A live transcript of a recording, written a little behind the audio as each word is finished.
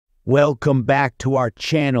Welcome back to our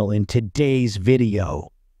channel. In today's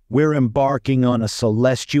video, we're embarking on a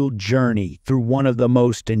celestial journey through one of the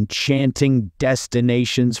most enchanting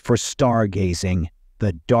destinations for stargazing,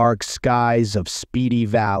 the dark skies of Spiti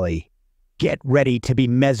Valley. Get ready to be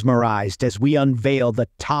mesmerized as we unveil the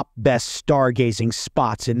top best stargazing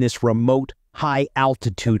spots in this remote,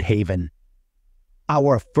 high-altitude haven.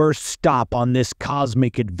 Our first stop on this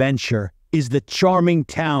cosmic adventure is the charming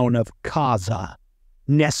town of Kaza.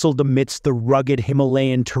 Nestled amidst the rugged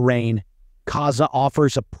Himalayan terrain, Kaza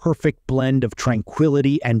offers a perfect blend of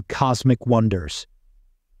tranquility and cosmic wonders.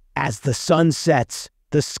 As the sun sets,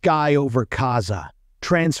 the sky over Kaza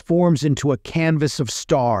transforms into a canvas of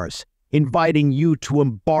stars, inviting you to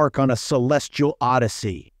embark on a celestial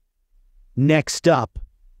odyssey. Next up,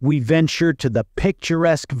 we venture to the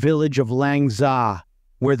picturesque village of Langza,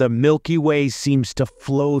 where the Milky Way seems to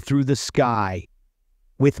flow through the sky.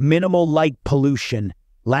 With minimal light pollution,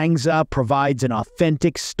 Langza provides an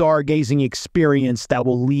authentic stargazing experience that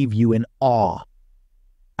will leave you in awe.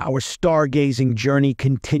 Our stargazing journey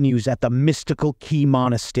continues at the mystical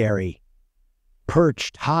Monastery.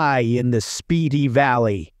 Perched high in the Spiti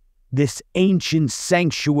Valley, this ancient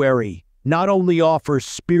sanctuary not only offers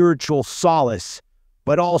spiritual solace,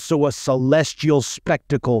 but also a celestial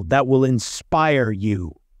spectacle that will inspire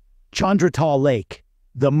you. Chandratal Lake,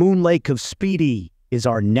 the moon lake of Spiti, is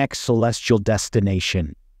our next celestial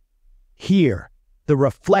destination. Here, the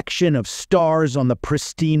reflection of stars on the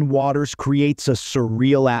pristine waters creates a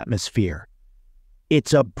surreal atmosphere.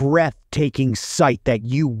 It's a breathtaking sight that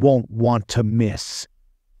you won't want to miss.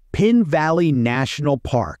 Pin Valley National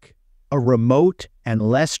Park, a remote and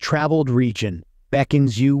less traveled region,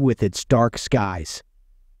 beckons you with its dark skies.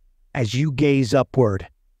 As you gaze upward,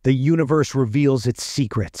 the universe reveals its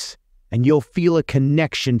secrets, and you'll feel a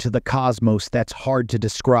connection to the cosmos that's hard to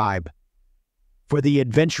describe. For the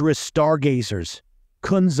adventurous stargazers,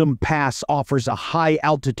 Kunzum Pass offers a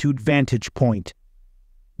high-altitude vantage point.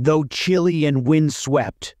 Though chilly and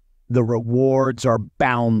windswept, the rewards are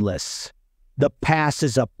boundless. The pass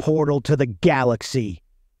is a portal to the galaxy,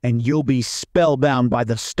 and you'll be spellbound by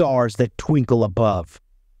the stars that twinkle above.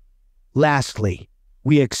 Lastly,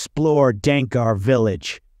 we explore Dankar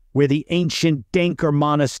Village, where the ancient Dankar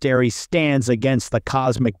Monastery stands against the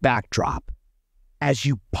cosmic backdrop. As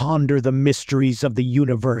you ponder the mysteries of the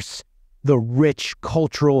universe, the rich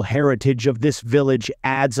cultural heritage of this village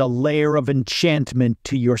adds a layer of enchantment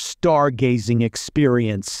to your stargazing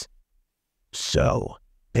experience. So,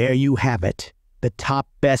 there you have it, the top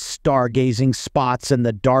best stargazing spots in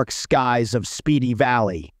the dark skies of Spiti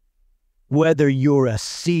Valley. Whether you're a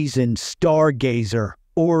seasoned stargazer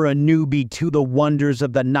or a newbie to the wonders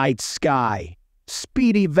of the night sky,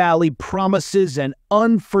 Spiti Valley promises an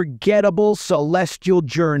unforgettable celestial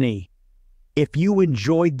journey. If you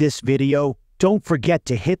enjoyed this video, don't forget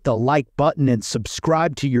to hit the like button and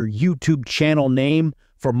subscribe to your YouTube channel name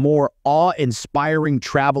for more awe-inspiring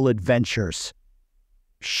travel adventures.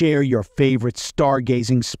 Share your favorite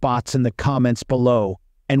stargazing spots in the comments below,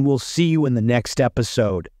 and we'll see you in the next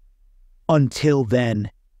episode. Until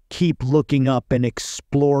then, keep looking up and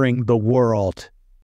exploring the world.